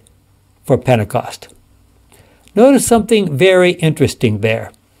prepared for Pentecost. Notice something very interesting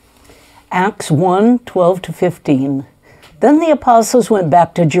there. Acts 1:12-15. Then the apostles went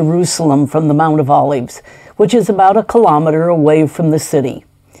back to Jerusalem from the Mount of Olives, which is about 1 kilometer away from the city.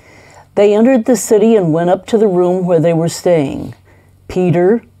 They entered the city and went up to the room where they were staying.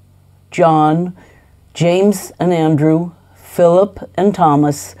 Peter, John, James and Andrew, Philip and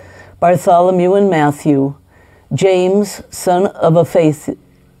Thomas, Bartholomew and Matthew, James, son of Alphaeus,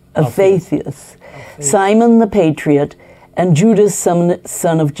 Simon the Patriot, and Judas,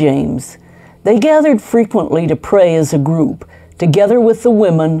 son of James. They gathered frequently to pray as a group, together with the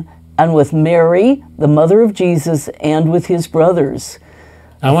women and with Mary, the mother of Jesus, and with his brothers.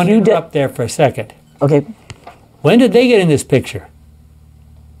 I want to interrupt there for a second. Okay. When did they get in this picture?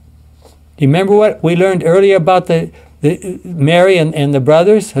 Do you remember what we learned earlier about the Mary and the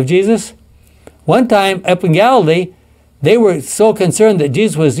brothers of Jesus? One time up in Galilee, they were so concerned that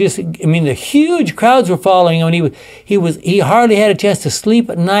Jesus was the huge crowds were following him, and he hardly had a chance to sleep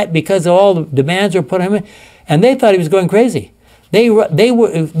at night because of all the demands were put on him, and they thought he was going crazy.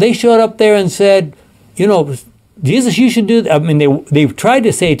 They showed up there and said, Jesus, you should do. They tried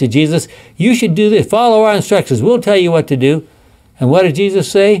to say to Jesus, you should do this. Follow our instructions. We'll tell you what to do. And what did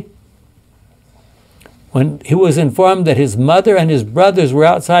Jesus say? When he was informed that his mother and his brothers were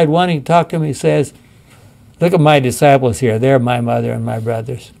outside wanting to talk to him, he says, look at my disciples here. They're my mother and my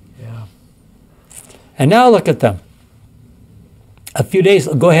brothers. Yeah. And now look at them. A few days,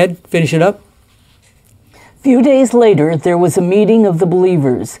 go ahead, finish it up. A few days later, there was a meeting of the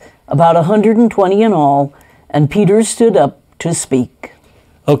believers, about 120 in all, and Peter stood up to speak.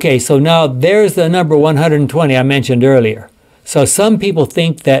 Okay, so now there's the number 120 I mentioned earlier. So some people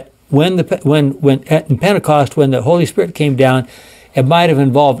think that when in Pentecost, when the Holy Spirit came down, it might have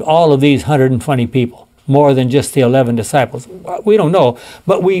involved all of these 120 people, more than just the 11 disciples. We don't know,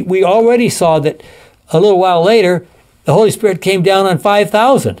 but we already saw that a little while later, the Holy Spirit came down on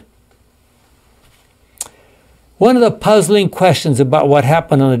 5,000. One of the puzzling questions about what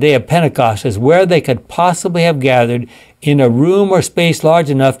happened on the day of Pentecost is where they could possibly have gathered in a room or space large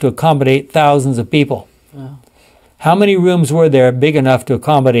enough to accommodate thousands of people. Wow. How many rooms were there big enough to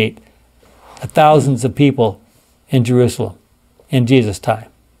accommodate thousands of people in Jerusalem in Jesus' time?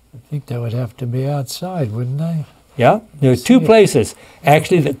 I think they would have to be outside, wouldn't they? Yeah, there were two places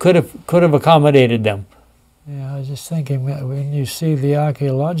actually that could have accommodated them. Yeah, I was just thinking, when you see the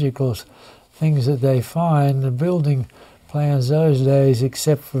archaeological things that they find, the building plans those days,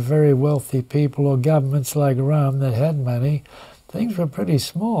 except for very wealthy people or governments like Rome that had money, things were pretty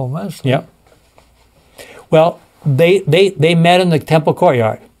small mostly. Yeah. Well, they met in the temple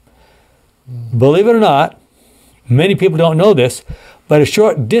courtyard. Believe it or not, many people don't know this, but a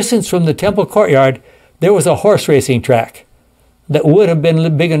short distance from the temple courtyard, there was a horse racing track that would have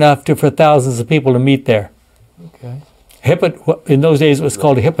been big enough for thousands of people to meet there. Okay. In those days, it was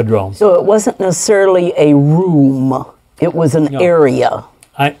called a hippodrome. So it wasn't necessarily a room. It was an area.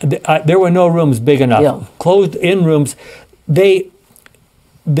 There were no rooms big enough. Yeah. Closed-in rooms. There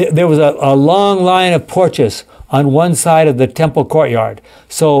was a long line of porches on one side of the temple courtyard.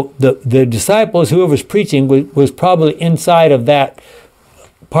 So the disciples, whoever was preaching, was probably inside of that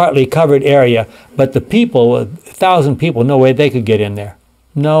partly covered area. But the people, 1,000 people, no way they could get in there.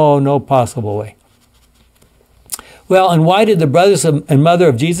 No possible way. Well, and why did the brothers and mother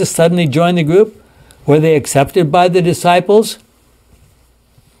of Jesus suddenly join the group? Were they accepted by the disciples?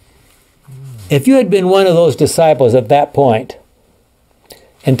 If you had been one of those disciples at that point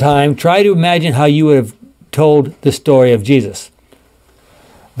in time, try to imagine how you would have told the story of Jesus.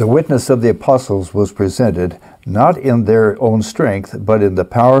 The witness of the apostles was presented not in their own strength, but in the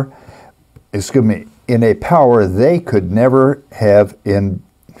power, in a power they could never have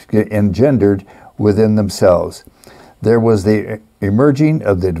engendered within themselves. There was the emerging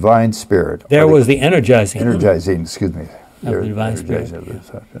of the divine spirit. There was the energizing. Energizing, excuse me. Of the divine spirit.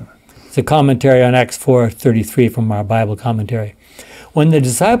 Yeah. It's a commentary on Acts 4:33 from our Bible commentary. When the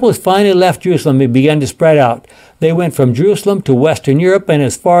disciples finally left Jerusalem, they began to spread out. They went from Jerusalem to Western Europe and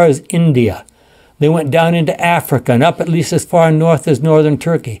as far as India. They went down into Africa and up at least as far north as northern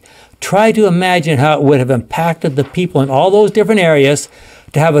Turkey. Try to imagine how it would have impacted the people in all those different areas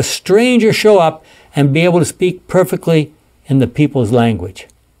to have a stranger show up and be able to speak perfectly in the people's language.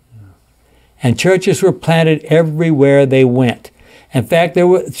 And churches were planted everywhere they went. In fact,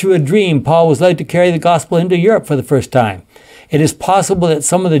 through a dream, Paul was led to carry the gospel into Europe for the first time. It is possible that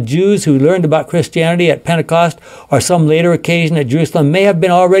some of the Jews who learned about Christianity at Pentecost or some later occasion at Jerusalem may have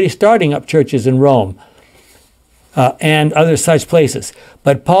been already starting up churches in Rome and other such places.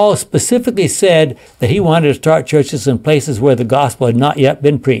 But Paul specifically said that he wanted to start churches in places where the gospel had not yet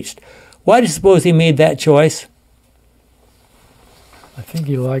been preached. Why do you suppose he made that choice? I think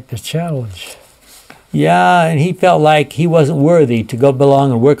he liked the challenge. Yeah, and he felt like he wasn't worthy to go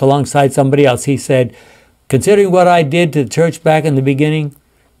belong and work alongside somebody else. He said, considering what I did to the church back in the beginning,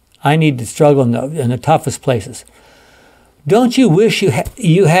 I need to struggle in the toughest places. Don't you wish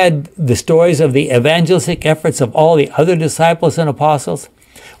you had the stories of the evangelistic efforts of all the other disciples and apostles?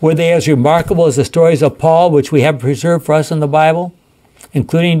 Were they as remarkable as the stories of Paul, which we have preserved for us in the Bible,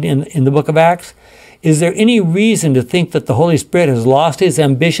 including in the book of Acts? Is there any reason to think that the Holy Spirit has lost his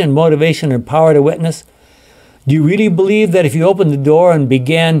ambition, motivation, and power to witness? Do you really believe that if you opened the door and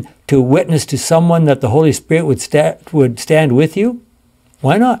began to witness to someone that the Holy Spirit would stand with you?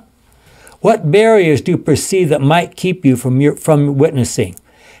 Why not? What barriers do you perceive that might keep you from witnessing?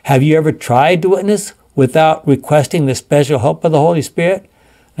 Have you ever tried to witness without requesting the special help of the Holy Spirit?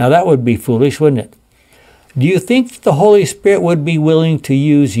 Now that would be foolish, wouldn't it? Do you think that the Holy Spirit would be willing to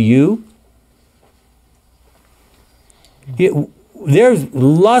use you? There's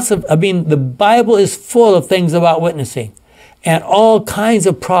lots of, the Bible is full of things about witnessing and all kinds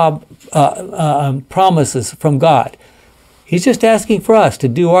of promises from God. He's just asking for us to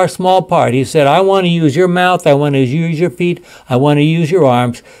do our small part. He said, I want to use your mouth, I want to use your feet, I want to use your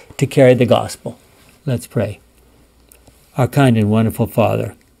arms to carry the gospel. Let's pray. Our kind and wonderful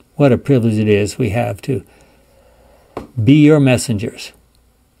Father, what a privilege it is we have to be your messengers.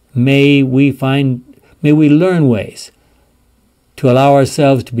 May we learn ways to allow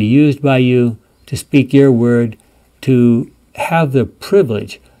ourselves to be used by you, to speak your word, to have the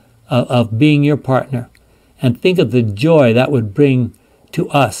privilege of being your partner. And think of the joy that would bring to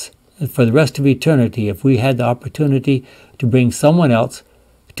us for the rest of eternity if we had the opportunity to bring someone else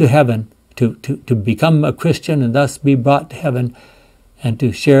to heaven, to become a Christian and thus be brought to heaven and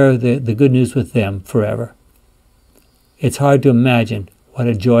to share the good news with them forever. It's hard to imagine what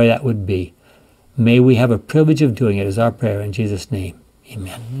a joy that would be. May we have a privilege of doing it, is our prayer in Jesus' name.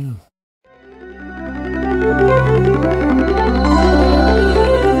 Amen.